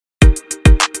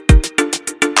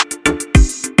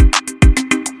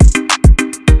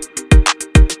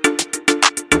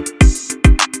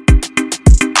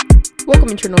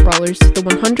welcome Eternal Brawlers to the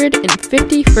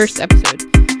 151st episode.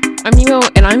 I'm Nemo,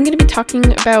 and I'm going to be talking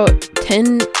about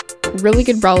 10 really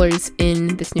good brawlers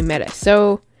in this new meta.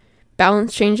 So,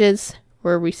 balance changes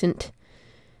were recent.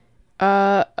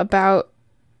 About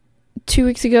 2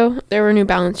 weeks ago, there were new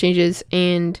balance changes,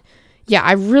 and yeah,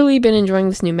 I've really been enjoying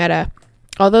this new meta.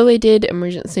 Although they did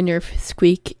emergency nerf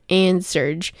Squeak and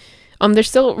Surge, they're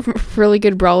still really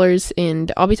good brawlers,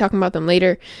 and I'll be talking about them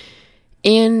later.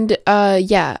 And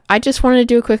yeah, I just wanted to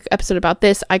do a quick episode about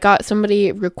this. I got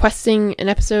somebody requesting an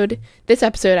episode, this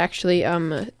episode actually,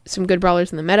 some good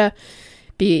brawlers in the meta.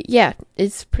 Yeah,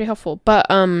 it's pretty helpful. But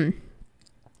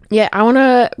yeah, I want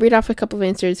to read off a couple of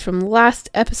answers from the last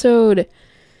episode.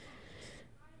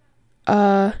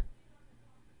 Okay,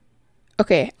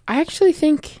 I actually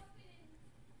think,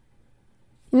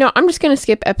 no, I'm just going to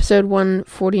skip episode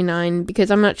 149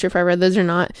 because I'm not sure if I read those or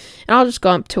not. And I'll just go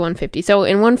up to 150. So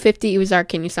in 150, it was our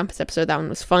Can You Stump Us episode. That one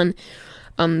was fun.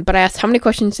 But I asked, how many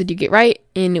questions did you get right?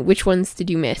 And which ones did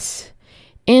you miss?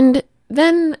 And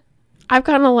then I've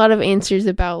gotten a lot of answers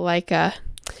about like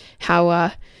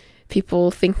how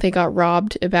people think they got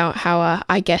robbed. About how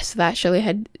I guess that Shelly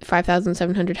had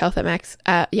 5,700 health at max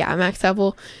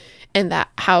level. And that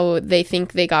how they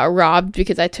think they got robbed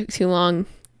because I took too long.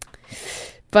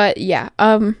 But yeah,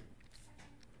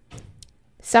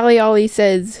 Sally Ollie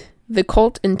says the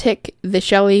Colt and Tick, the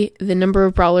Shelly, the number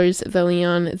of brawlers, the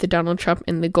Leon, the Donald Trump,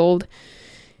 and the gold.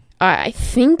 I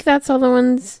think that's all the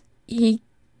ones he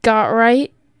got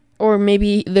right, or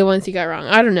maybe the ones he got wrong.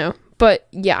 I don't know. But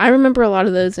yeah, I remember a lot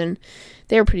of those, and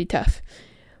they were pretty tough.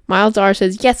 Miles R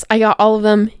says, yes, I got all of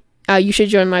them. You should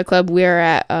join my club. We are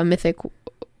at Mythic,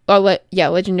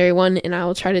 Legendary 1, and I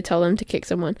will try to tell them to kick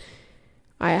someone.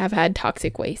 I have had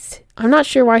toxic waste. I'm not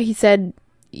sure why he said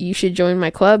you should join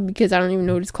my club because I don't even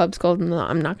know what his club's called. And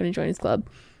I'm not going to join his club.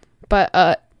 But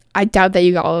I doubt that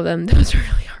you got all of them. Those are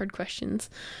really hard questions.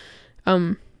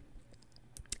 And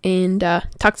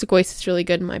toxic waste is really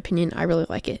good in my opinion. I really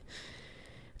like it.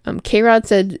 K-Rod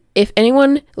said, if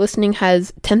anyone listening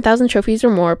has 10,000 trophies or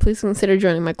more, please consider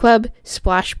joining my club.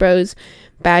 Splash Bros.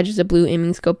 Badge is a blue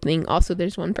aiming scope thing. Also,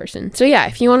 there's one person. So yeah,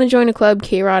 if you want to join a club,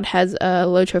 K-Rod has a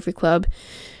low trophy club.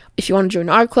 If you want to join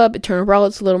our club, Eternal Brawl,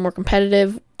 it's a little more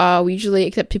competitive. We usually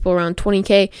accept people around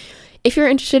 20k. If you're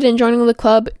interested in joining the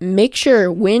club, make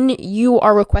sure when you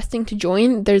are requesting to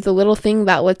join, there's a little thing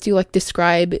that lets you like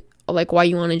describe like why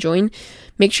you want to join.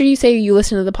 Make sure you say you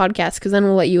listen to the podcast because then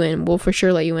we'll let you in. We'll for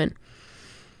sure let you in.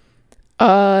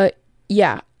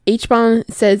 Yeah. H-Bomb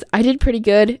says, I did pretty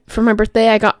good. For my birthday,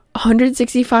 I got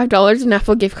 $165 in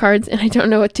Apple gift cards, and I don't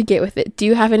know what to get with it. Do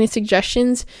you have any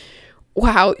suggestions?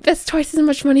 Wow, that's twice as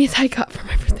much money as I got for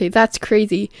my birthday. That's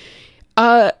crazy.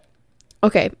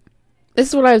 Okay. This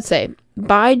is what I would say.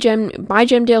 Buy gem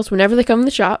deals whenever they come in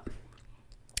the shop.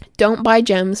 Don't buy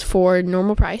gems for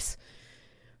normal price.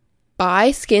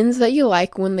 Buy skins that you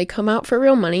like when they come out for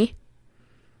real money.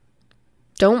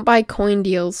 Don't buy coin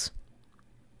deals.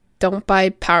 Don't buy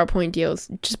PowerPoint deals.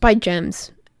 Just buy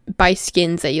gems. Buy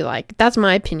skins that you like. That's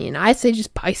my opinion. I say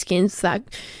just buy skins that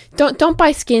don't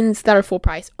buy skins that are full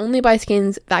price. Only buy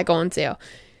skins that go on sale.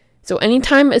 So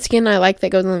anytime a skin I like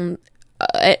goes on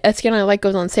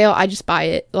sale, I just buy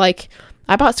it. Like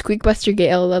I bought Squeakbuster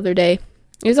Gale the other day.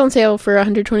 It was on sale for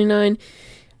 $129.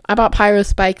 I bought Pyro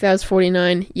Spike, that was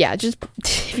 $49. Yeah, just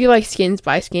if you like skins,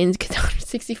 buy skins. Because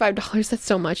 $65, that's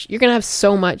so much. You're gonna have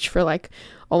so much for like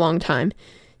a long time.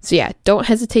 So yeah, don't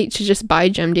hesitate to just buy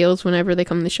gem deals whenever they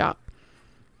come in the shop.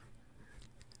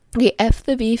 Okay, F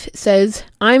the Beef says,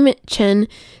 I'm Chen,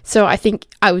 so I think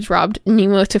I was robbed.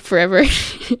 Nemo took forever.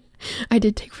 I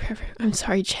did take forever. I'm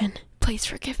sorry, Chen. Please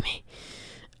forgive me.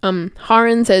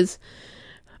 Haran says,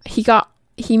 he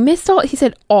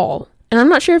said all. And I'm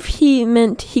not sure if he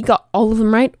meant he got all of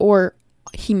them right or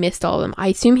he missed all of them. I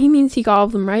assume he means he got all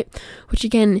of them right, which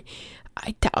again,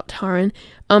 I doubt Haran.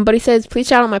 But he says, please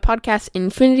shout out my podcast,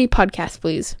 Infinity Podcast,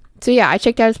 please. So yeah, I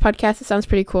checked out his podcast. It sounds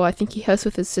pretty cool. I think he hosts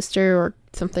with his sister or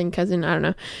something, cousin. I don't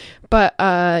know. But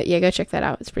yeah, go check that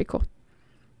out. It's pretty cool.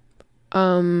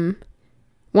 1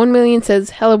 Million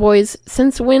says, hello boys.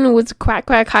 Since when was Quack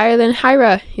Quack higher than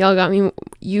Hyra?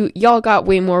 Y'all got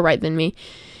way more right than me.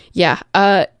 Yeah.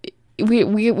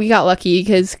 We got lucky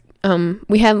because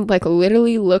we had like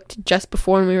literally looked just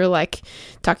before and we were like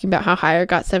talking about how Higher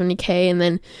got 70k and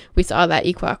then we saw that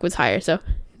Equac was higher, so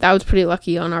that was pretty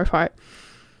lucky on our part.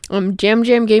 Jam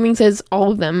Gaming says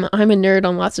all of them. I'm a nerd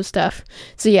on lots of stuff.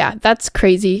 So yeah, that's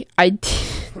crazy.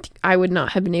 I would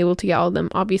not have been able to get all of them.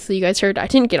 Obviously you guys heard I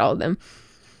didn't get all of them.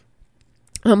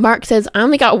 Mark says, I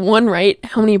only got one right.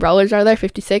 How many brawlers are there?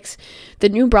 56. The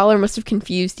new brawler must have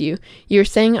confused you. You're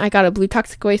saying I got a blue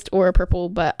toxic waste or a purple,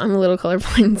 but I'm a little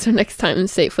colorblind, so next time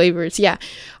say flavors. Yeah,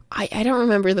 I don't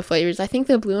remember the flavors. I think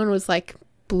the blue one was like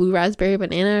blue raspberry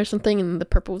banana or something, and the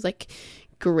purple was like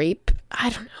grape. I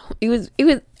don't know. It was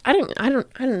I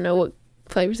don't know what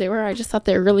flavors they were. I just thought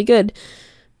they were really good.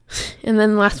 And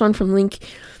then the last one from Link.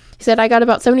 He said, I got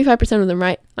about 75% of them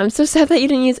right. I'm so sad that you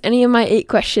didn't use any of my 8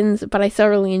 questions, but I still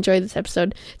really enjoyed this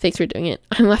episode. Thanks for doing it.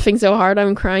 I'm laughing so hard,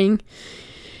 I'm crying.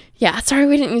 Yeah, sorry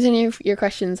we didn't use any of your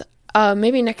questions.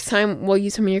 Maybe next time we'll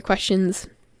use some of your questions.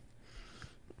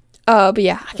 But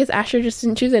yeah, I guess Asher just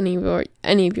didn't choose any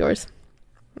of yours.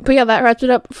 But yeah, that wraps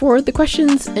it up for the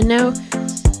questions. And now,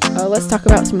 let's talk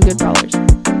about some good brawlers.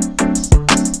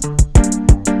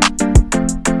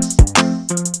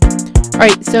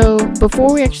 Alright, so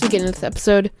before we actually get into this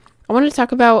episode, I wanted to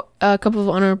talk about a couple of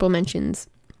honorable mentions.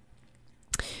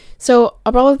 So,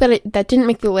 a brawler that didn't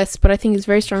make the list, but I think is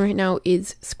very strong right now,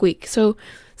 is Squeak. So,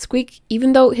 Squeak,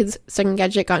 even though his second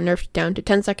gadget got nerfed down to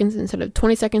 10 seconds instead of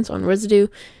 20 seconds on Residue,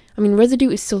 I mean,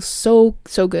 Residue is still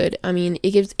so good. I mean,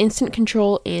 it gives instant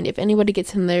control, and if anybody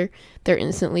gets in there, they're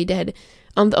instantly dead.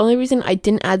 The only reason I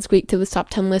didn't add Squeak to this top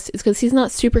 10 list is because he's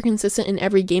not super consistent in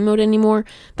every game mode anymore.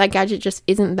 That gadget just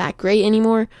isn't that great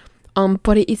anymore.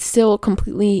 But it is still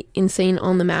completely insane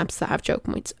on the maps that have choke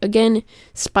points. Again,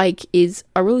 Spike is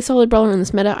a really solid brawler in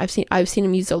this meta. I've seen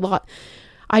him used a lot.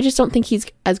 I just don't think he's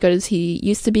as good as he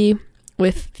used to be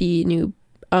with the new,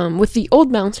 with the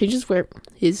old balance changes where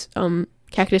his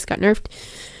cactus got nerfed.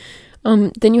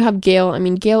 Then you have Gale. I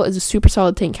mean, Gale is a super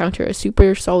solid tank counter, a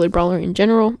super solid brawler in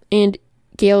general, and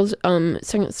Gale's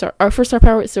first star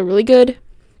power is still really good.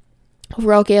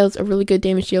 Overall, Gale's a really good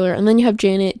damage dealer. And then you have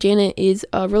Janet. Janet is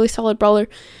a really solid brawler.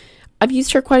 I've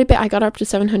used her quite a bit. I got her up to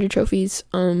 700 trophies.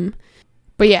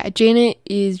 But yeah, Janet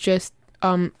is just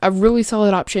a really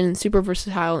solid option, super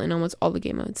versatile in almost all the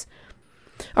game modes.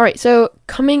 Alright, so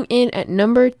coming in at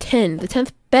number 10, the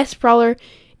 10th best brawler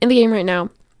in the game right now,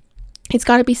 it's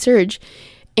gotta be Surge.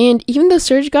 And even though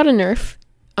Surge got a nerf,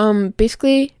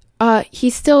 basically,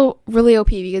 he's still really OP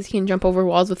because he can jump over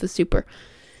walls with his super.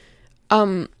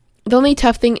 The only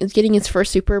tough thing is getting his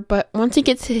first super, but once he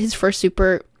gets to his first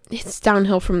super, it's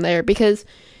downhill from there, because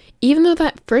even though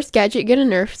that first gadget get a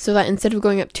nerf, so that instead of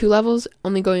going up 2 levels,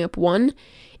 only going up 1,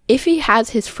 if he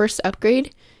has his first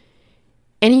upgrade,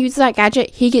 and he uses that gadget,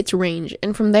 he gets range,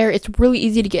 and from there, it's really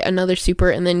easy to get another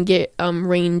super, and then get,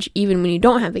 range even when you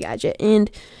don't have the gadget. And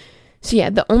so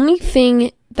yeah, the only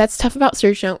thing that's tough about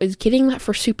Surge now is getting that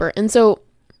first super. And so,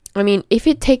 I mean, if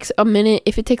it takes a minute,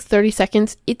 if it takes 30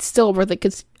 seconds, it's still worth it,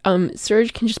 because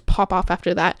Surge can just pop off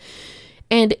after that.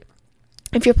 And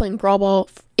if you're playing Brawl Ball,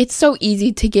 it's so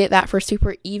easy to get that first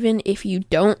super even if you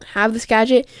don't have this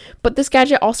gadget. But this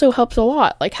gadget also helps a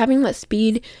lot. Like, having that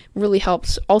speed really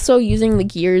helps. Also, using the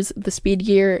gears, the speed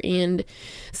gear and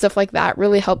stuff like that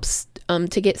really helps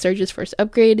to get Surge's first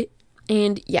upgrade.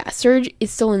 And yeah, Surge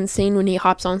is still insane when he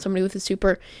hops on somebody with a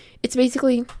super. It's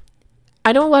basically,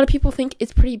 I know a lot of people think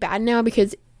it's pretty bad now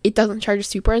because it doesn't charge a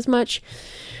super as much,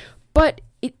 but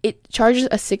it charges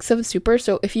a sixth of a super.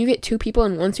 So if you get 2 people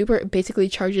in 1 super, it basically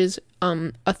charges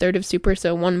a third of super,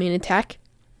 so 1 main attack.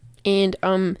 And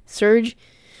Surge,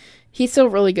 he's still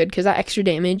really good because that extra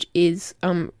damage is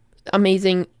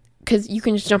amazing, because you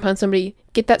can just jump on somebody,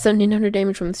 get that 1700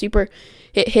 damage from the super,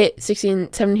 hit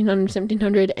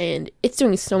 1700, and it's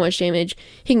doing so much damage.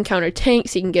 He can counter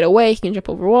tanks, he can get away, he can jump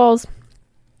over walls.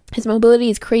 His mobility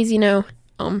is crazy now.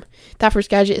 That first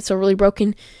gadget is so really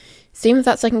broken. Same with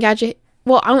that second gadget.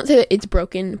 Well, I won't say that it's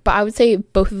broken, but I would say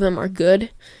both of them are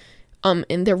good.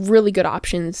 And they're really good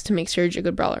options to make Surge a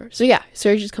good brawler. So yeah,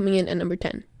 Surge is coming in at number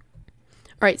 10.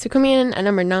 Alright, so coming in at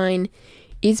number 9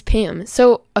 is Pam.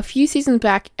 So a few seasons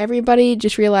back, everybody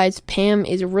just realized Pam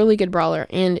is a really good brawler,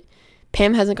 and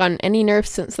Pam hasn't gotten any nerfs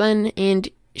since then, and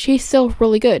she's still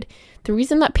really good. The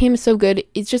reason that Pam is so good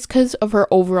is just because of her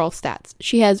overall stats.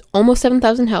 She has almost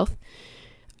 7,000 health.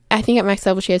 I think at max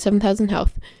level she has 7,000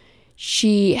 health.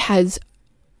 She has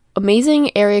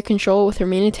amazing area control with her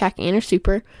main attack and her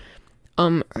super.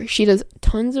 She does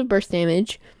tons of burst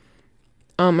damage.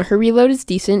 Her reload is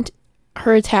decent.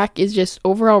 Her attack is just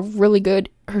overall really good.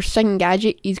 Her second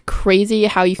gadget is crazy,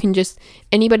 how you can just,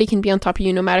 anybody can be on top of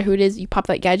you no matter who it is. You pop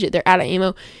that gadget, they're out of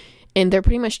ammo, and they're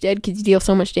pretty much dead because you deal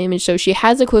so much damage. So she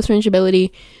has a close range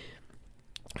ability.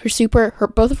 Her super,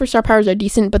 both of her star powers are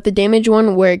decent, but the damage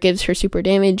one, where it gives her super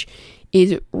damage,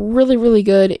 is really, really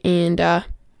good. And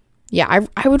yeah,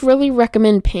 I would really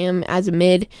recommend Pam as a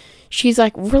mid. She's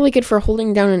like really good for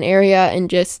holding down an area and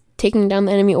just taking down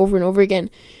the enemy over and over again.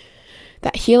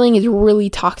 that healing is really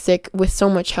toxic with so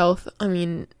much health. I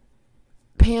mean,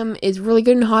 Pam is really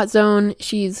good in Hot Zone.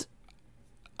 She's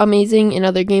amazing in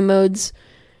other game modes.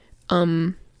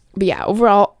 But yeah,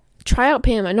 overall, try out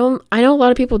Pam. I know a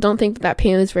lot of people don't think that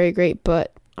Pam is very great,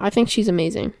 but I think she's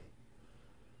amazing.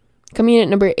 Coming in at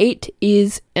number 8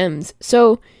 is Ems.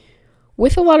 So,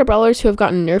 with a lot of brawlers who have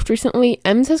gotten nerfed recently,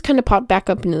 Ems has kind of popped back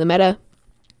up into the meta.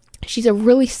 She's a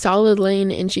really solid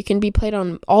lane, and she can be played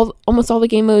on almost all the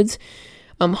game modes.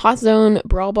 Hot Zone,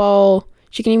 Brawl Ball.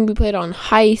 She can even be played on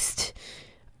Heist.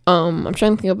 I'm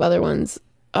trying to think of other ones.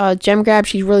 Gem Grab.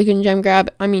 She's really good in Gem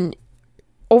Grab. I mean,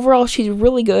 overall, she's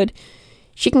really good.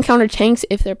 She can counter tanks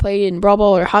if they're played in Brawl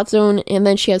Ball or Hot Zone, and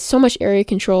then she has so much area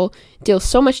control, deals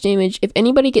so much damage. If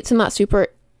anybody gets in that super,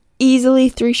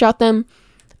 easily 3-shot them.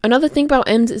 Another thing about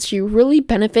Ems is she really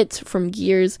benefits from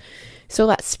gears. So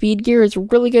that speed gear is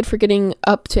really good for getting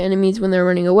up to enemies when they're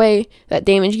running away. That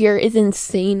damage gear is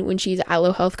insane when she's at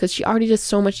low health because she already does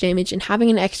so much damage, and having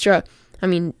an extra,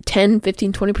 10,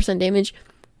 15, 20% damage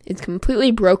is completely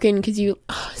broken because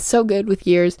so good with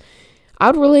gears. I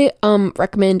would really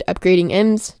recommend upgrading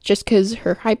Ems just because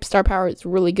her hype star power is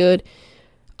really good.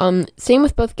 Same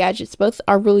with both gadgets. Both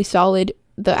are really solid.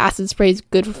 The acid spray is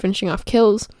good for finishing off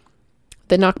kills.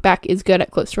 The knockback is good at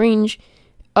close range.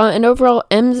 And overall,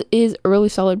 Ems is a really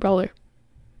solid brawler.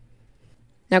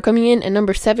 Now coming in at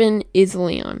number 7 is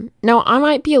Leon. Now I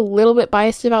might be a little bit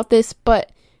biased about this,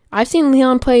 but I've seen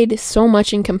Leon played so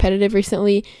much in competitive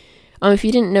recently. If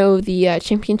you didn't know, the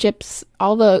championships,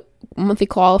 all the monthly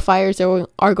qualifiers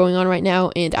are going on right now,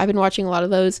 and I've been watching a lot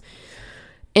of those.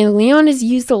 And Leon is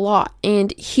used a lot,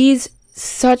 and he's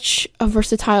such a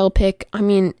versatile pick. I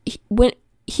mean,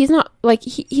 he's not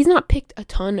picked a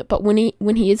ton, but when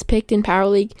he is picked in Power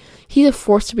League, he's a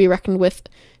force to be reckoned with.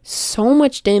 So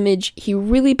much damage. He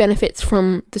really benefits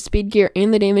from the speed gear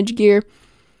and the damage gear.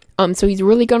 So he's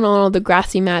really good on all the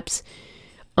grassy maps.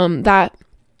 That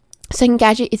second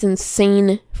gadget is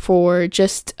insane for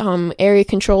just area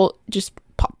control. Just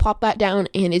pop that down,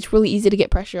 and it's really easy to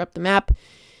get pressure up the map.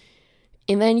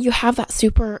 And then you have that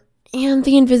super and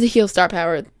the Invisi-Heal star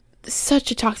power.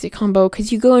 Such a toxic combo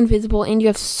because you go invisible and you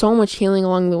have so much healing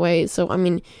along the way. So,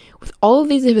 with all of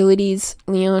these abilities,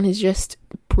 Leon is just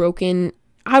broken.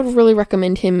 I would really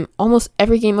recommend him almost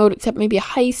every game mode except maybe a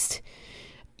Heist.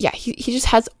 Yeah, he just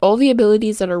has all the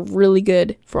abilities that are really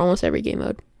good for almost every game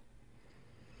mode.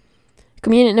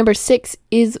 Coming in at number 6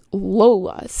 is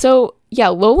Lola. So, yeah,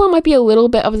 Lola might be a little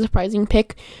bit of a surprising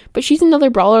pick, but she's another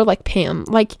brawler like Pam.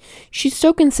 She's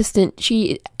so consistent.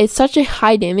 She is such a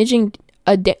high damaging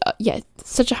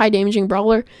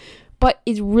brawler, but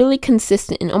is really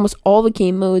consistent in almost all the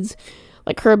game modes.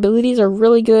 Her abilities are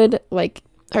really good.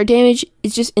 Her damage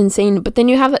is just insane. But then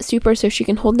you have that super, so she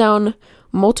can hold down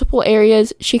multiple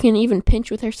areas. She can even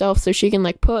pinch with herself, so she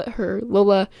can put her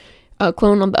Lola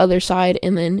clone on the other side,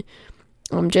 and then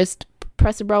just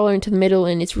press the brawler into the middle,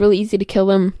 and it's really easy to kill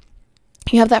them.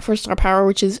 You have that first star power,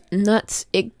 which is nuts.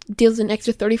 It deals an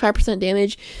extra 35%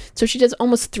 damage, so she does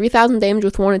almost 3,000 damage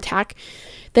with one attack.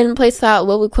 Then place that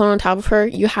Lola clone on top of her.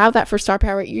 You have that first star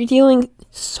power. You're dealing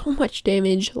so much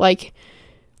damage, like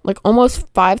almost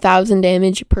 5,000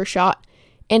 damage per shot,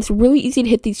 and it's really easy to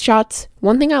hit these shots.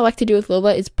 One thing I like to do with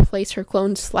Lola is place her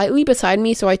clone slightly beside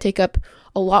me, so I take up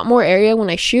a lot more area when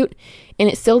I shoot, and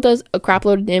it still does a crap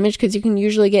load of damage because you can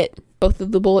usually get both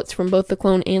of the bullets from both the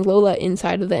clone and Lola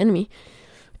inside of the enemy.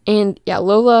 And yeah,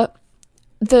 Lola,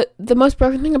 the most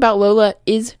broken thing about Lola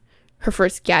is her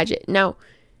first gadget. Now,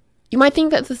 you might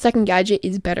think that the second gadget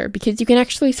is better because you can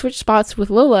actually switch spots with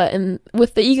Lola and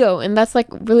with the ego, and that's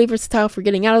really versatile for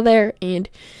getting out of there and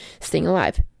staying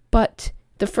alive. But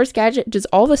the first gadget does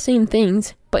all the same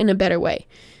things, but in a better way.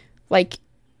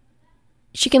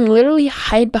 She can literally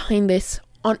hide behind this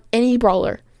on any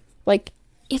brawler.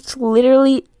 It's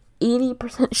literally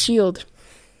 80% shield.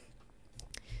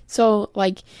 So,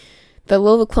 the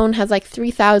Lola clone has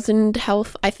 3,000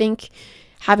 health, I think.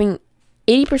 Having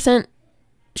 80%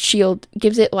 shield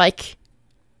gives it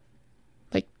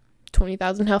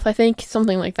 20,000 health, I think.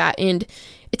 Something like that. And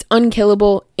it's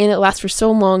unkillable, and it lasts for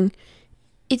so long.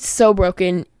 It's so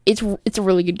broken. It's a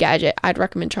really good gadget. I'd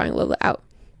recommend trying Lola out.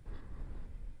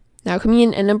 Now, coming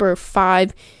in at number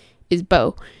 5 is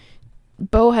Bo.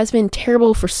 Bo has been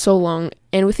terrible for so long,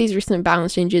 and with these recent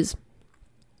balance changes,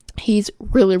 he's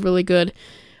really, really good.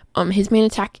 His main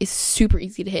attack is super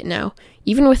easy to hit now.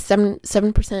 Even with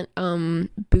 7%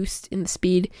 boost in the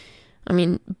speed,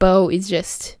 Bo is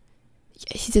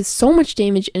he does so much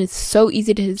damage, and it's so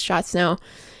easy to hit shots now.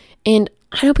 And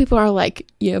I know people are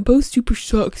like, yeah, Bo super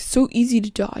sucks, so easy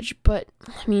to dodge, but,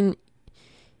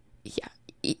 yeah,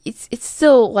 it's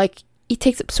still, it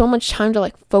takes up so much time to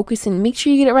like focus and make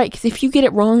sure you get it right, because if you get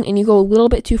it wrong and you go a little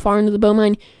bit too far into the bow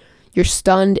mine, you're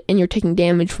stunned and you're taking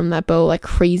damage from that bow like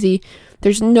crazy.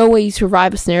 There's no way you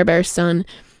survive a snare bear stun.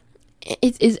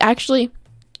 It is actually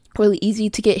really easy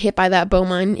to get hit by that bow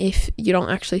mine if you don't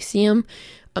actually see him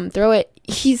throw it.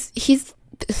 He's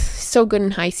so good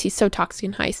in heist. He's so toxic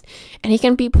in heist, and he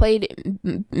can be played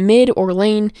mid or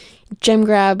lane, gem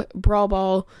grab, brawl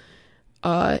ball,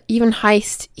 even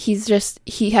heist.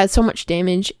 He has so much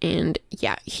damage, and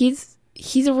yeah, he's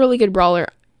a really good brawler.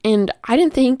 And I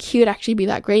didn't think he would actually be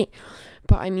that great,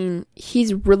 but I mean,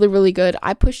 he's really, really good.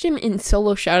 I pushed him in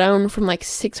solo showdown from like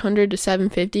 600 to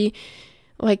 750.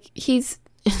 Like, he's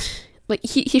like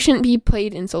he shouldn't be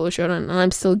played in solo showdown, and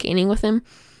I'm still gaining with him.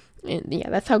 And yeah,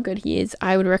 that's how good he is.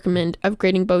 I would recommend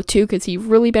upgrading bow too, because he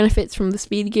really benefits from the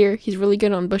speed gear. He's really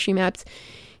good on bushy maps.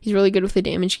 He's really good with the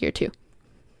damage gear too.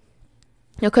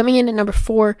 Now, coming in at number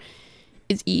 4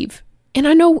 is Eve. And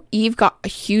I know Eve got a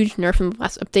huge nerf in the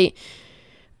last update,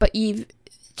 but Eve,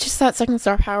 just that second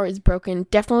star power is broken.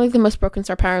 Definitely the most broken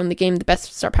star power in the game, the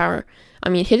best star power. I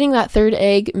mean, hitting that third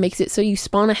egg makes it so you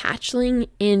spawn a hatchling,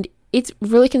 and it's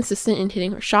really consistent in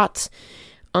hitting her shots.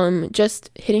 Just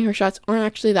hitting her shots aren't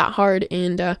actually that hard,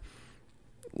 and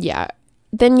yeah.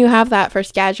 Then you have that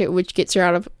first gadget, which gets her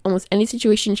out of almost any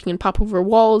situation. She can pop over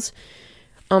walls.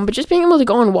 But just being able to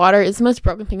go on water is the most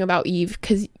broken thing about Eve,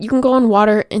 because you can go on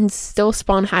water and still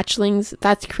spawn hatchlings.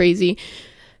 That's crazy.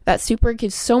 That super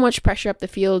gives so much pressure up the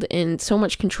field and so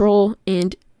much control,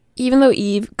 and even though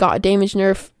Eve got a damage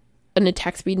nerf, an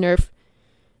attack speed nerf,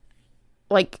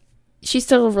 like, she's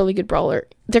still a really good brawler.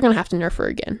 They're gonna have to nerf her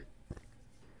again.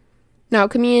 Now,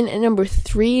 coming in at number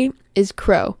 3 is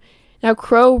Crow. Now,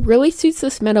 Crow really suits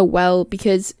this meta well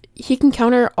because he can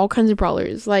counter all kinds of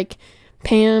brawlers like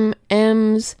Pam,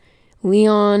 Ems,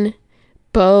 Leon,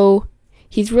 Bo.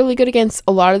 He's really good against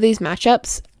a lot of these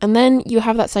matchups. And then you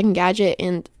have that second gadget,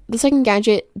 and the second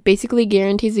gadget basically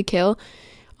guarantees a kill.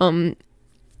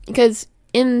 Because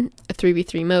in a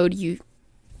 3v3 mode, you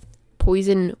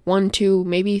poison 1, 2,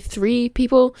 maybe 3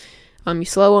 people. You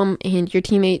slow them, and your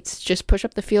teammates just push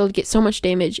up the field, get so much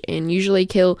damage, and usually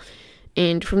kill.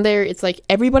 And from there, it's like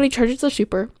everybody charges their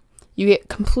super. You get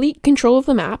complete control of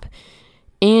the map,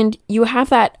 and you have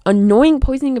that annoying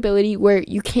poisoning ability where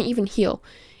you can't even heal.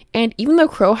 And even though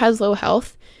Crow has low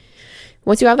health,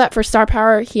 once you have that first star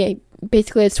power, he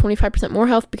basically has 25% more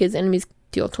health because enemies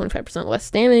deal 25%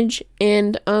 less damage.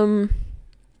 And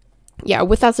yeah,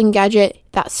 with that second gadget,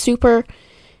 that super,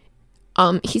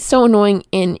 he's so annoying,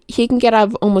 and he can get out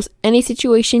of almost any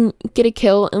situation, get a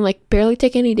kill, and like barely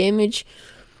take any damage.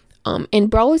 And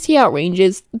brawlers he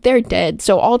outranges, they're dead.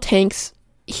 So all tanks,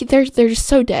 they're just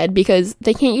so dead because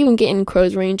they can't even get in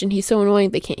Crow's range, and he's so annoying.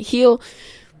 They can't heal,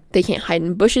 they can't hide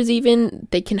in bushes even.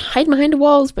 They can hide behind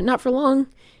walls, but not for long.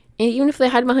 And even if they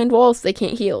hide behind walls, they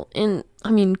can't heal. And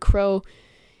I mean, Crow,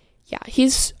 yeah,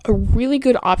 he's a really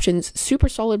good option, super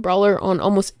solid brawler on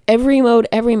almost every mode,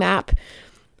 every map.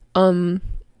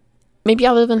 Maybe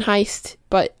other than heist,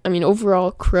 but I mean,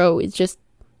 overall, Crow is just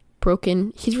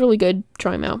broken. He's really good.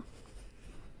 Try him out.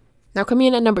 Now, coming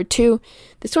in at number 2,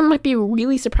 this one might be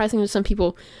really surprising to some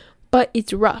people, but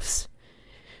it's Ruffs.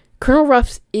 Colonel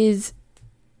Ruffs is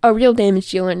a real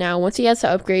damage dealer now. Once he has the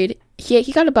upgrade,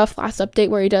 he got a buff last update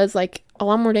where he does like a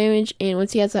lot more damage, and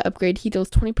once he has that upgrade, he deals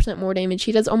 20% more damage.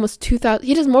 He does almost 2,000.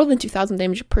 He does more than 2,000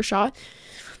 damage per shot.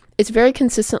 It's very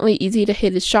consistently easy to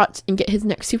hit his shots and get his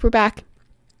next super back.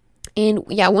 And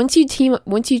yeah, once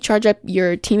you charge up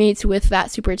your teammates with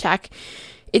that super attack,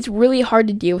 it's really hard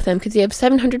to deal with them because you have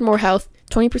 700 more health,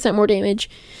 20% more damage,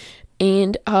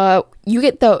 and you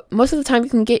get most of the time you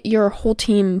can get your whole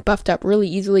team buffed up really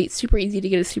easily. It's super easy to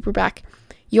get a super back.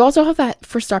 You also have that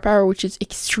first star power, which is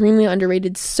extremely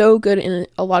underrated, so good in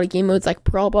a lot of game modes like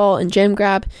Brawl Ball and Gem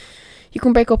Grab. You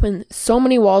can break open so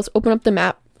many walls, open up the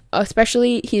map.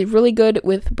 Especially, he's really good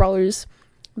with brawlers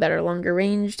that are longer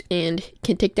ranged and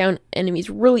can take down enemies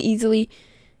really easily.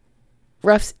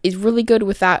 Ruffs is really good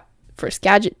with that first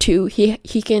gadget too.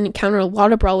 He can counter a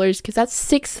lot of brawlers because that's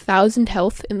 6,000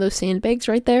 health in those sandbags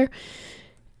right there.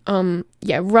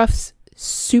 Yeah, Ruffs,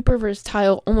 super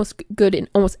versatile, almost good in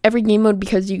almost every game mode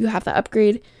because you have that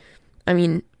upgrade. I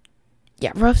mean,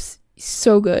 yeah, Ruffs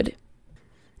so good.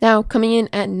 Now, coming in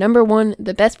at number 1,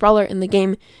 the best brawler in the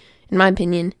game, in my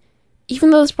opinion,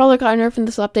 even though this brawler got nerfed in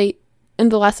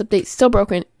the last update, still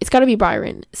broken, it's got to be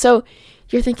Byron. So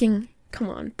you're thinking, come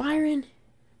on, Byron?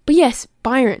 But yes,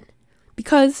 Byron.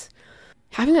 Because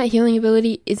having that healing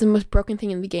ability is the most broken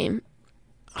thing in the game.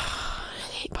 Oh,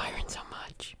 I hate Byron so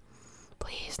much.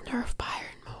 Please nerf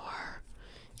Byron more.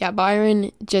 Yeah,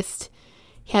 Byron just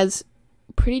has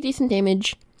pretty decent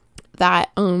damage.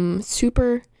 that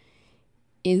super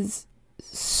is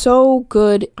so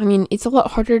good. I mean, it's a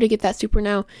lot harder to get that super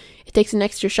now. It takes an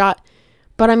extra shot.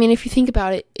 But I mean, if you think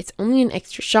about it, it's only an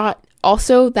extra shot.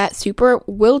 Also, that super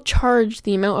will charge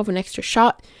the amount of an extra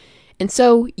shot. And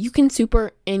so you can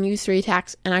super and use 3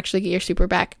 attacks and actually get your super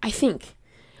back. I think.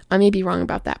 I may be wrong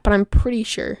about that, but I'm pretty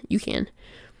sure you can.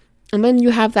 And then you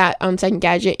have that second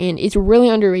gadget, and it's really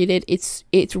underrated.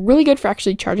 It's really good for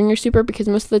actually charging your super, because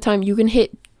most of the time you can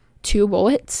hit 2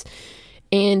 bullets,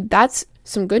 and that's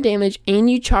some good damage,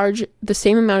 and you charge the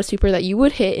same amount of super that you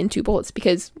would hit in 2 bullets,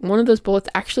 because one of those bullets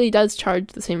actually does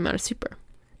charge the same amount of super.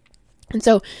 And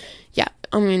so, yeah,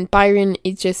 I mean, Byron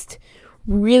is just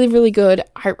really, really good.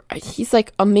 He's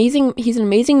like amazing. He's an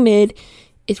amazing mid.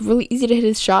 It's really easy to hit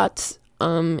his shots.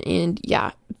 And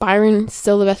yeah, Byron's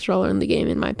still the best brawler in the game,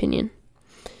 in my opinion.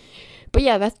 But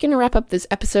yeah, that's gonna wrap up this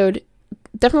episode.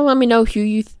 Definitely let me know who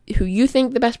you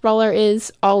think the best brawler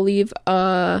is. I'll leave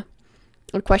a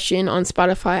question on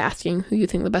Spotify asking who you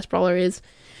think the best brawler is.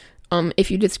 If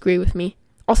you disagree with me,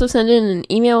 also send in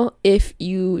an email if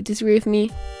you disagree with me,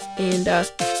 and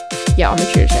yeah, I'll make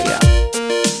sure to shout you out.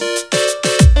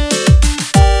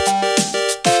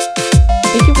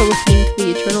 Thank you for listening to the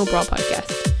Eternal Brawl podcast.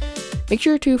 Make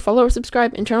sure to follow or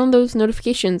subscribe and turn on those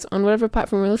notifications on whatever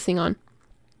platform you're listening on.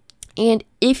 And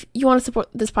if you want to support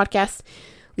this podcast,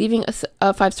 leaving us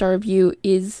a 5-star review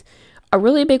is a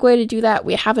really big way to do that.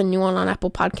 We have a new one on Apple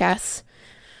Podcasts.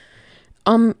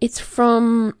 It's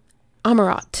from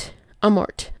Amort. I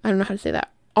don't know how to say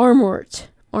that.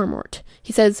 Armort.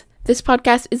 He says, "This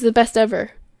podcast is the best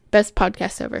ever. Best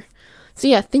podcast ever." So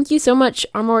yeah, thank you so much,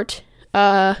 Armort.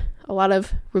 A lot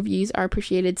of reviews are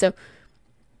appreciated. So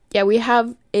yeah, we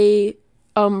have a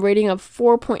rating of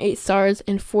 4.8 stars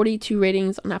and 42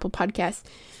 ratings on Apple Podcasts.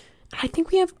 I think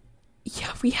we have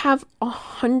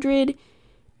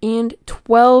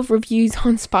 112 reviews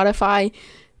on Spotify,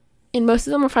 and most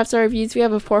of them are 5-star reviews. We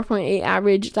have a 4.8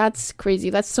 average. That's crazy.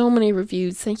 That's so many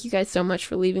reviews. Thank you guys so much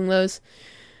for leaving those.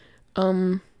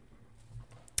 But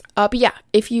yeah,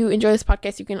 if you enjoy this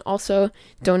podcast, you can also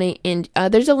donate, and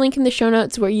there's a link in the show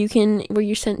notes where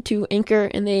you're sent to Anchor,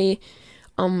 and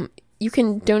you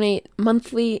can donate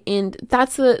monthly, and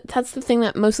that's the thing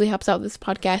that mostly helps out this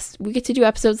podcast. We get to do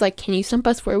episodes like Can You Stump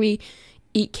Us, where we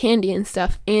eat candy and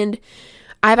stuff, and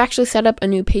I've actually set up a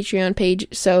new Patreon page,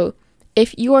 so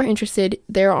if you are interested,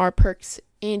 there are perks,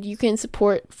 and you can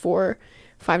support for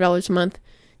 $5 a month,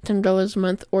 $10 a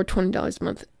month, or $20 a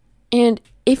month. And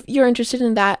if you're interested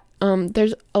in that,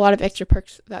 there's a lot of extra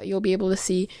perks that you'll be able to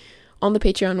see on the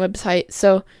Patreon website.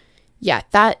 So yeah,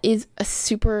 that is a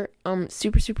super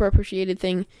appreciated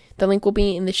thing. The link will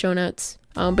be in the show notes.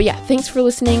 But yeah, thanks for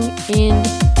listening, and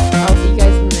I'll see you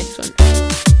guys in the next one.